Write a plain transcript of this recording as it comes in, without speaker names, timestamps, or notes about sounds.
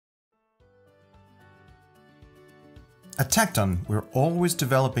At Tacton, we're always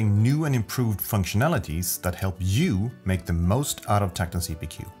developing new and improved functionalities that help you make the most out of Tacton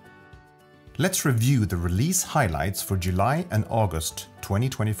CPQ. Let's review the release highlights for July and August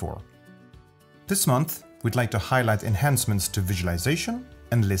 2024. This month, we'd like to highlight enhancements to visualization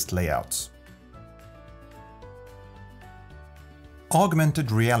and list layouts.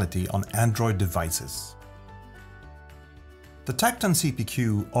 Augmented reality on Android devices. The Tacton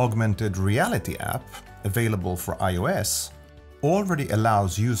CPQ Augmented Reality app, available for iOS, already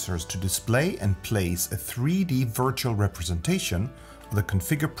allows users to display and place a 3D virtual representation of the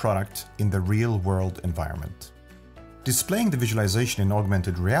configured product in the real-world environment. Displaying the visualization in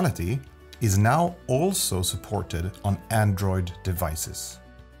augmented reality is now also supported on Android devices.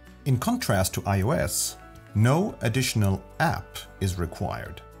 In contrast to iOS, no additional app is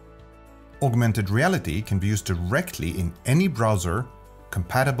required. Augmented reality can be used directly in any browser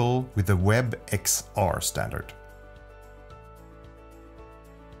compatible with the WebXR standard.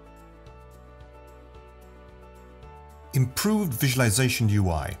 Improved visualization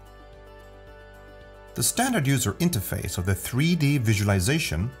UI. The standard user interface of the 3D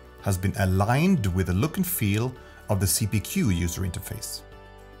visualization has been aligned with the look and feel of the CPQ user interface.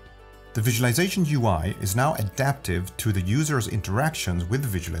 The visualization UI is now adaptive to the user's interactions with the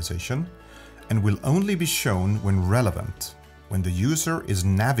visualization and will only be shown when relevant, when the user is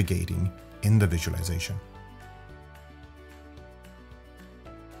navigating in the visualization.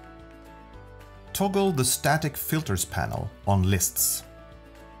 Toggle the static filters panel on lists.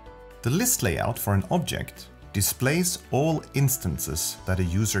 The list layout for an object displays all instances that a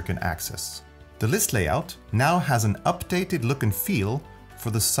user can access. The list layout now has an updated look and feel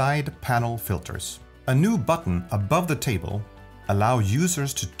for the side panel filters. A new button above the table allows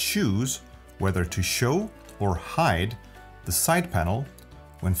users to choose whether to show or hide the side panel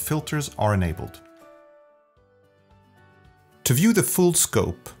when filters are enabled. To view the full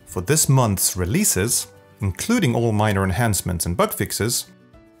scope for this month's releases, including all minor enhancements and bug fixes,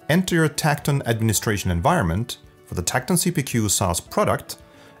 enter your Tacton administration environment for the Tacton CPQ SaaS product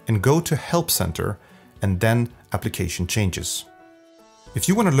and go to Help Center and then Application Changes. If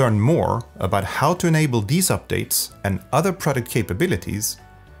you want to learn more about how to enable these updates and other product capabilities,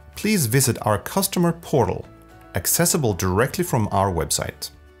 please visit our customer portal, accessible directly from our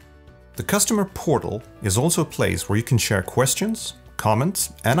website. The customer portal is also a place where you can share questions,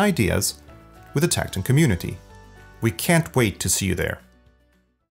 comments, and ideas with the Tacton community. We can't wait to see you there.